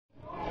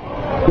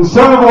The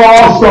Centerville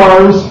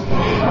Allstars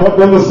have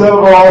been the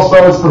Centerville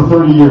Allstars for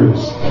 30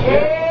 years.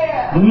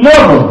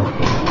 Never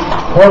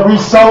have we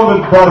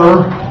sounded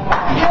better,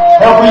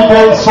 have we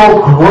been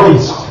so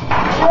graced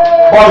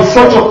by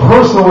such a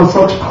person with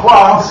such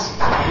class,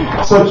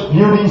 such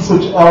beauty,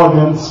 such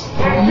elegance.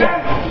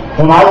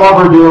 And I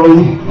love her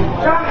dearly,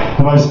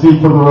 and I speak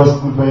for the rest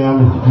of the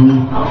band.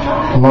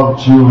 We love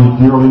Julie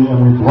dearly,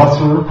 and we bless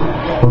her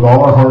with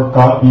all our heart.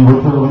 God be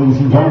with her, ladies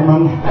and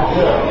gentlemen.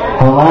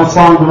 Our last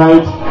song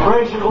tonight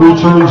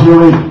featuring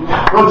Julie.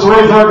 Let's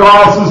raise our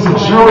glasses to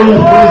Julie,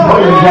 please,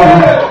 ladies and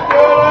gentlemen.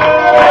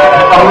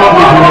 I love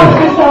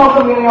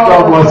you, Julie.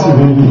 God bless you,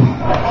 baby.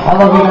 I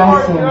love you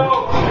guys too.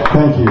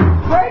 Thank you.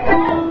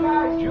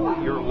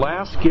 Julie, your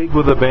last gig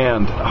with the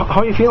band,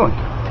 how are you feeling?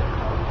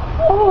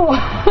 Oh,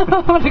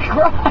 I'm going to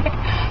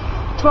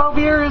cry. 12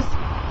 years.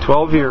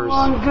 12 years.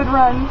 Long, good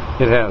run.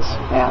 It has.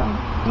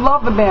 Yeah.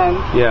 Love the band.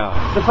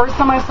 Yeah. The first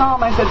time I saw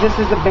them, I said, this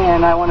is a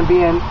band I want to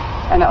be in.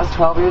 And that was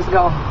 12 years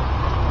ago.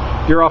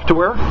 You're off to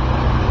where?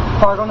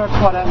 Fargo, North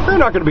Dakota. You're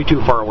not going to be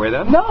too far away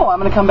then. No, I'm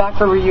going to come back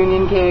for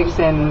reunion gigs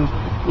and,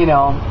 you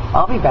know,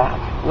 I'll be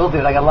back. We'll do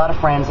it. I got a lot of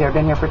friends here. I've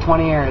been here for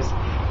 20 years.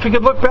 If you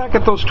could look back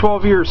at those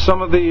 12 years,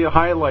 some of the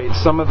highlights,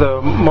 some of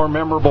the more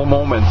memorable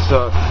moments.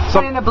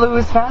 Playing the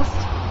Blues Fest,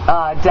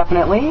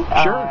 definitely.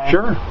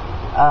 Sure.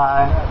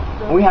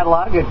 We had a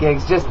lot of good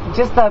gigs. Just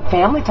the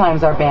family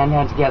times our band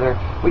had together.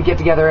 We'd get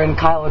together and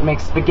Kyle would make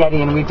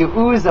spaghetti and we'd do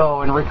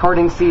ouzo and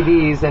recording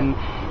CDs and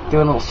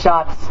doing little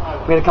shots.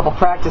 We had a couple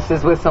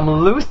practices with some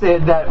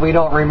Lucid that we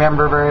don't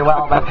remember very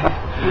well, but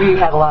we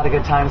had a lot of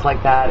good times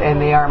like that,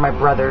 and they are my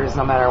brothers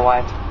no matter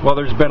what. Well,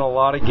 there's been a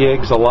lot of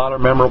gigs, a lot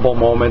of memorable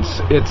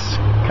moments. It's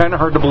kind of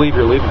hard to believe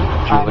you're leaving, Julie.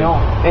 I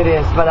know, it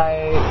is, but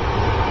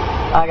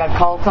I got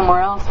called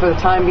somewhere else for the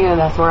time being, and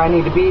that's where I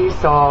need to be,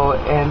 so,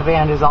 and the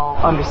band is all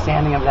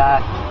understanding of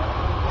that,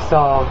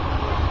 so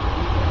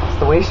that's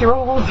the way she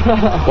rolls.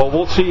 Well,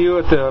 we'll see you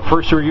at the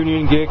first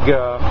reunion gig,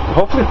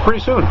 hopefully pretty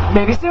soon.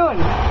 Maybe soon.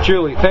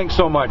 Julie, thanks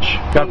so much.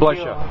 God bless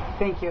you.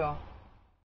 Thank you.